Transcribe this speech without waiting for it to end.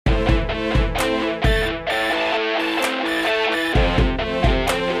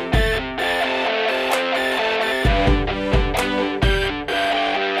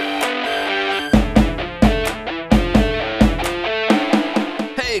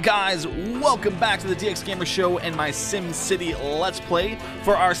guys, welcome back to the DX Gamer Show and my Simcity Let's Play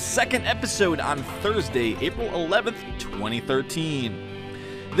for our second episode on Thursday, April 11th,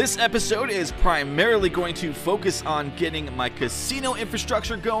 2013. This episode is primarily going to focus on getting my casino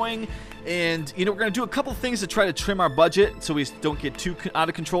infrastructure going, and we're going to do a couple things to try to trim our budget so we don't get too out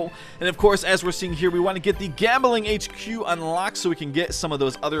of control. And of course, as we're seeing here, we want to get the gambling HQ unlocked so we can get some of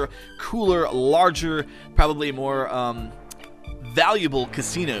those other cooler, larger, probably more valuable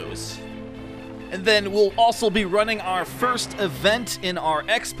casinos. And then we'll also be running our first event in our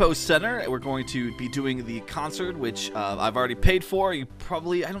expo center. We're going to be doing the concert, which I've already paid for. I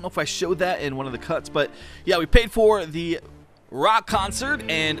don't know if I showed that in one of the cuts, but yeah, we paid for the rock concert,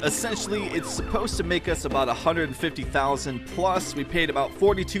 and essentially it's supposed to make us about 150,000 plus. We paid about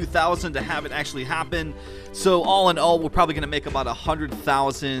 42,000 to have it actually happen. So all in all, we're probably going to make about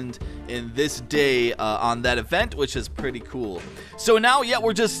 100,000 in this day on that event, which is pretty cool. So now, yeah,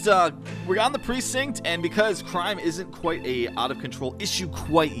 we're on the precinct, and because crime isn't quite a out of control issue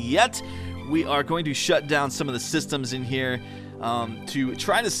quite yet, we are going to shut down some of the systems in here to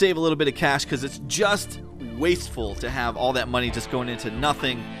try to save a little bit of cash, because it's just wasteful to have all that money just going into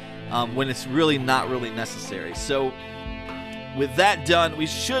nothing when it's really not really necessary. So with that done, we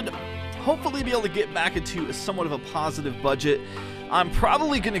should hopefully be able to get back into somewhat of a positive budget. I'm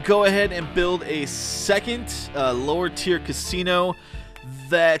probably going to go ahead and build a second lower tier casino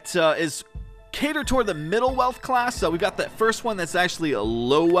that is catered toward the middle wealth class. So we've got that first one that's actually a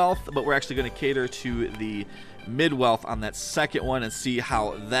low wealth, but we're actually going to cater to the mid wealth on that second one and see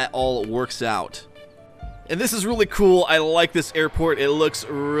how that all works out. And this is really cool. I like this airport. It looks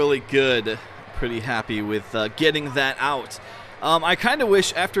really good. Pretty happy with getting that out. I kind of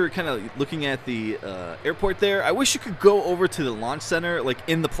wish, after kind of looking at the airport there, I wish you could go over to the launch center, like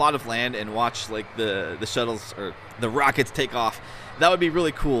in the plot of land, and watch like the shuttles or the rockets take off. That would be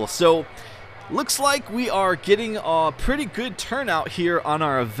really cool. So looks like we are getting a pretty good turnout here on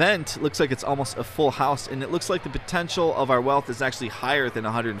our event. Looks like it's almost a full house, and it looks like the potential of our wealth is actually higher than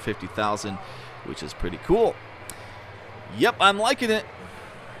 150,000. Which is pretty cool. Yep, I'm liking it.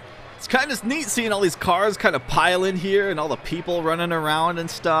 It's kind of neat seeing all these cars kind of pile in here and all the people running around and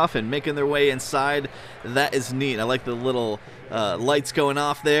stuff and making their way inside. That is neat. I like the little lights going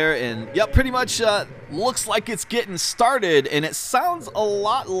off there. And yep, pretty much looks like it's getting started. And it sounds a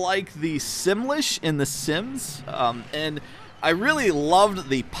lot like the Simlish in The Sims. And I really loved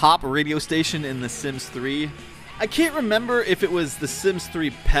the pop radio station in The Sims 3. I can't remember if it was The Sims 3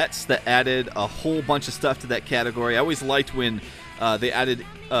 Pets that added a whole bunch of stuff to that category. I always liked when they added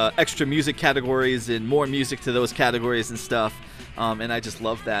extra music categories and more music to those categories and stuff, and I just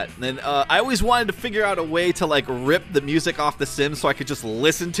love that. And then I always wanted to figure out a way to like rip the music off The Sims so I could just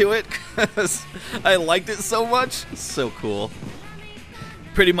listen to it, because I liked it so much. So cool.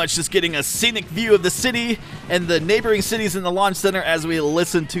 Pretty much just getting a scenic view of the city and the neighboring cities in the launch center as we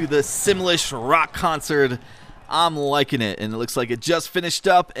listen to the Simlish rock concert. I'm liking it, and it looks like it just finished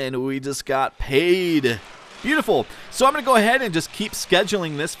up, and we just got paid. Beautiful. So I'm going to go ahead and just keep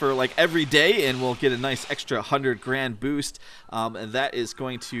scheduling this for like every day, and we'll get a nice extra 100 grand boost, and that is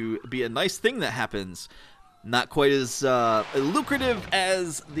going to be a nice thing that happens. Not quite as lucrative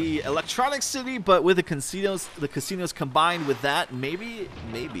as the Electronic City, but with the casinos combined with that, maybe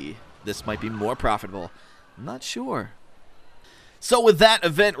this might be more profitable. I'm not sure. So with that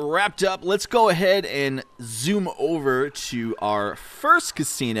event wrapped up, let's go ahead and zoom over to our first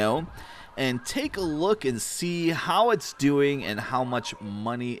casino and take a look and see how it's doing and how much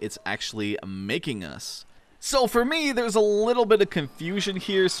money it's actually making us. So for me, there's a little bit of confusion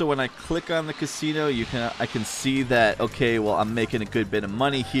here. So when I click on the casino, I can see that, okay, well, I'm making a good bit of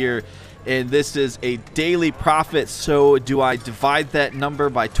money here, and this is a daily profit. So do I divide that number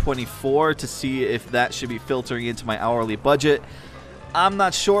by 24 to see if that should be filtering into my hourly budget? I'm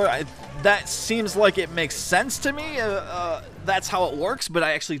not sure. That seems like it makes sense to me. That's how it works, but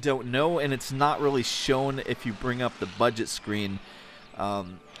I actually don't know, and it's not really shown if you bring up the budget screen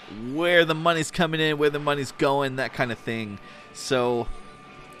where the money's coming in, where the money's going, that kind of thing. So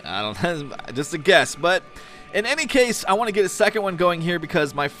I don't know, just a guess. But in any case, I want to get a second one going here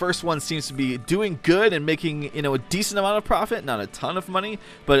because my first one seems to be doing good and making, a decent amount of profit. Not a ton of money,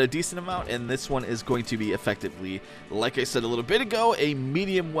 but a decent amount. And this one is going to be effectively, like I said a little bit ago, a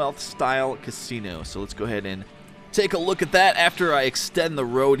medium wealth style casino. So let's go ahead and take a look at that after I extend the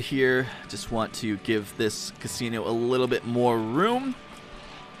road here. Just want to give this casino a little bit more room,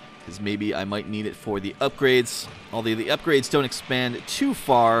 because maybe I might need it for the upgrades. Although the upgrades don't expand too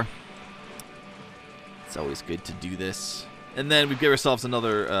far, it's always good to do this. And then we give ourselves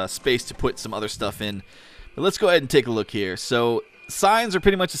another space to put some other stuff in. But let's go ahead and take a look here. So signs are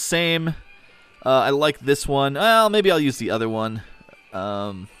pretty much the same. I like this one. Well, maybe I'll use the other one.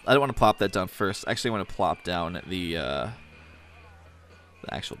 I don't want to plop that down first. Actually, I want to plop down the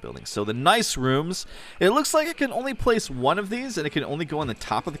actual building. So the nice rooms. It looks like I can only place one of these, and it can only go on the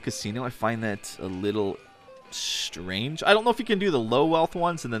top of the casino. I find that a little strange. I don't know if you can do the low wealth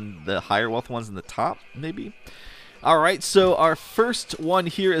ones and then the higher wealth ones in the top, maybe. Alright, so our first one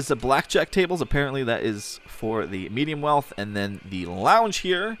here is the blackjack tables. Apparently that is for the medium wealth. And then the lounge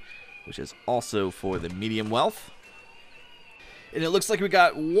here, which is also for the medium wealth. And it looks like we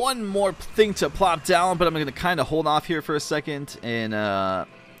got one more thing to plop down, but I'm going to kind of hold off here for a second. And I'm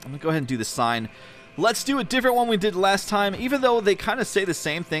going to go ahead and do the sign. Let's do a different one we did last time. Even though they kind of say the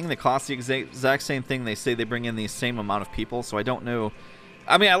same thing, they cost the exact same thing. They say they bring in the same amount of people, so I don't know.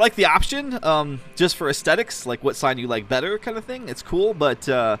 I mean, I like the option just for aesthetics, like what sign you like better kind of thing. It's cool, but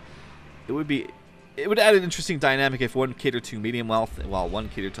it would add an interesting dynamic if one catered to medium wealth while one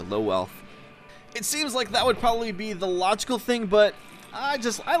catered to low wealth. It seems like that would probably be the logical thing, but I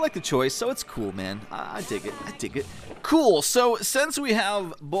like the choice, so it's cool, man. I dig it. I dig it. Cool. So since we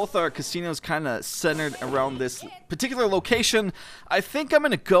have both our casinos kind of centered around this particular location, I think I'm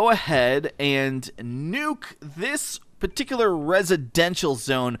going to go ahead and nuke this particular residential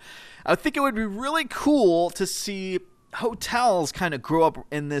zone. I think it would be really cool to see hotels kind of grow up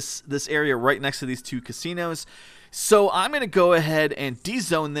in this area right next to these two casinos. So I'm going to go ahead and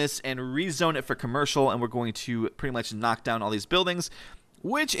dezone this and rezone it for commercial, and we're going to pretty much knock down all these buildings,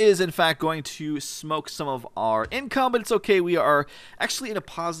 which is in fact going to smoke some of our income, but it's okay. We are actually in a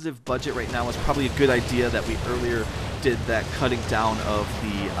positive budget right now. It's probably a good idea that we earlier did that cutting down of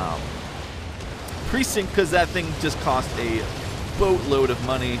the precinct, because that thing just cost a boatload of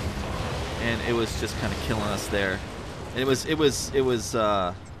money, and it was just kind of killing us there. And it was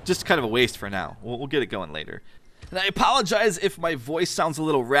just kind of a waste for now. We'll get it going later. And I apologize if my voice sounds a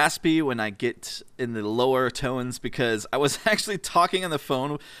little raspy when I get in the lower tones, because I was actually talking on the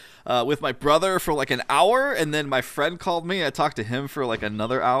phone with my brother for like an hour, and then my friend called me. I talked to him for like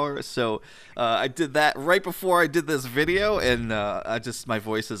another hour. So I did that right before I did this video, and my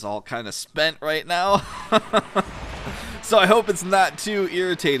voice is all kind of spent right now. So I hope it's not too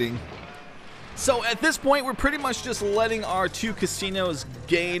irritating. So at this point, we're pretty much just letting our two casinos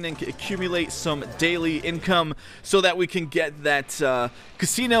gain and accumulate some daily income so that we can get that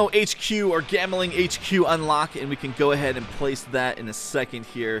casino HQ or gambling HQ unlock, and we can go ahead and place that in a second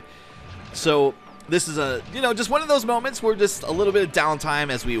here. So this is just one of those moments where just a little bit of downtime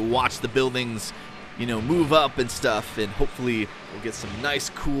as we watch the buildings, move up and stuff, and hopefully we'll get some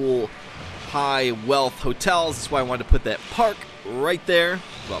nice, cool, high wealth hotels. That's why I wanted to put that park right there.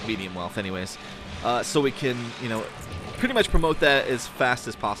 Well, medium wealth anyways. So we can, pretty much promote that as fast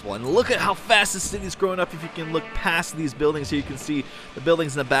as possible. And look at how fast the city's growing up. If you can look past these buildings here, you can see the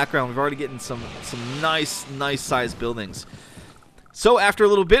buildings in the background. We've already getting some nice sized buildings. So after a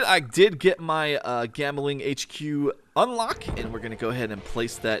little bit, I did get my gambling HQ unlock, and we're going to go ahead and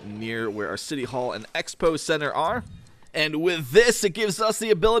place that near where our City Hall and Expo Center are. And with this, it gives us the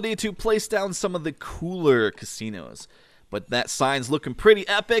ability to place down some of the cooler casinos. But that sign's looking pretty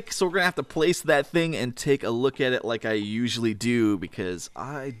epic, so we're going to have to place that thing and take a look at it like I usually do, because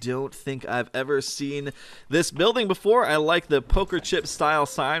I don't think I've ever seen this building before. I like the poker chip style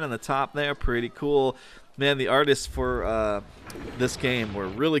sign on the top there. Pretty cool. Man, the artists for this game were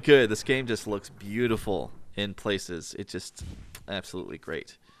really good. This game just looks beautiful in places. It's just absolutely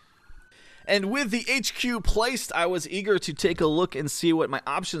great. And with the HQ placed, I was eager to take a look and see what my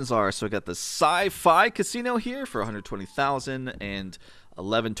options are. So I got the Sci-Fi Casino here for $120,000 and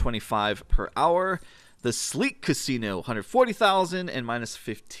 $11.25 per hour. The Sleek Casino, $140,000 and minus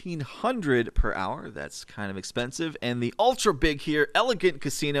 $1,500 per hour. That's kind of expensive. And the ultra big here, Elegant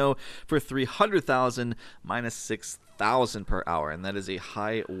Casino for $300,000 minus $6,000 per hour. And that is a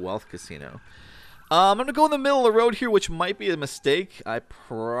high wealth casino. I'm going to go in the middle of the road here, which might be a mistake. I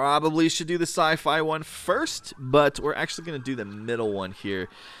probably should do the Sci-Fi one first, but we're actually going to do the middle one here.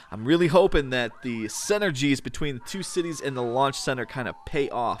 I'm really hoping that the synergies between the two cities and the launch center kind of pay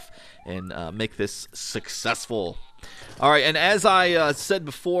off and make this successful. All right, and as I said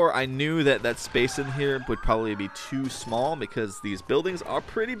before, I knew that that space in here would probably be too small because these buildings are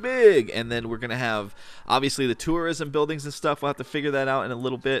pretty big. And then we're going to have, obviously, the tourism buildings and stuff. We'll have to figure that out in a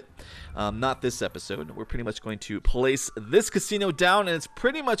little bit. Not this episode. We're pretty much going to place this casino down, and it's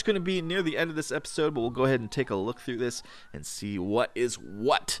pretty much going to be near the end of this episode, but we'll go ahead and take a look through this and see what is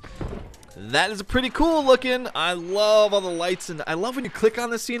what. That is pretty cool looking. I love all the lights, and I love when you click on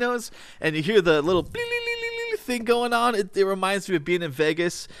the casinos and you hear the little thing going on. It reminds me of being in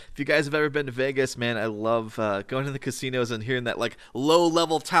Vegas. If you guys have ever been to Vegas, man, I love going to the casinos and hearing that like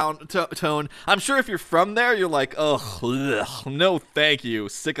low-level tone. I'm sure if you're from there, you're like, oh, no thank you,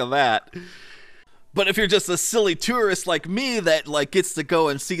 sick of that. But if you're just a silly tourist like me that like gets to go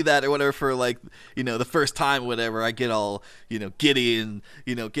and see that or whatever for like, you know, the first time or whatever, I get all, you know, giddy and,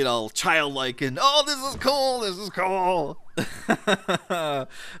 you know, get all childlike and, oh, this is cool.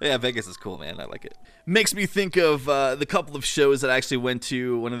 Yeah, Vegas is cool, man. I like it. Makes me think of the couple of shows that I actually went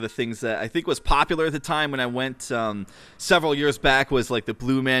to. One of the things that I think was popular at the time when I went several years back was like the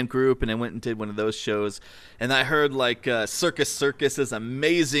Blue Man Group, and I went and did one of those shows. And I heard like Circus is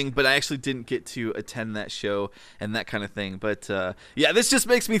amazing, but I actually didn't get to attend that show and that kind of thing. But yeah, this just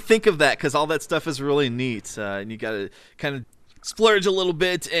makes me think of that because all that stuff is really neat, and you got to kind of splurge a little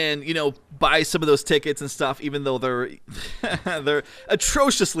bit and, you know, buy some of those tickets and stuff, even though they're they're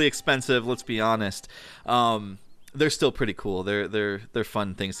atrociously expensive. Let's be honest. They're still pretty cool. They're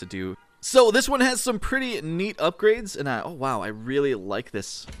fun things to do. So this one has some pretty neat upgrades, and oh wow, I really like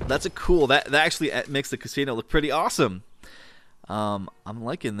this. That's a cool. That actually makes the casino look pretty awesome. I'm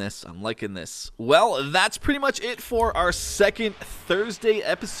liking this. Well, that's pretty much it for our second Thursday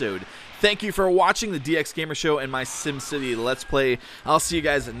episode. Thank you for watching the DX Gamer Show and my SimCity Let's Play. I'll see you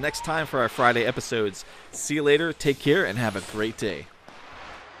guys next time for our Friday episodes. See you later, take care, and have a great day.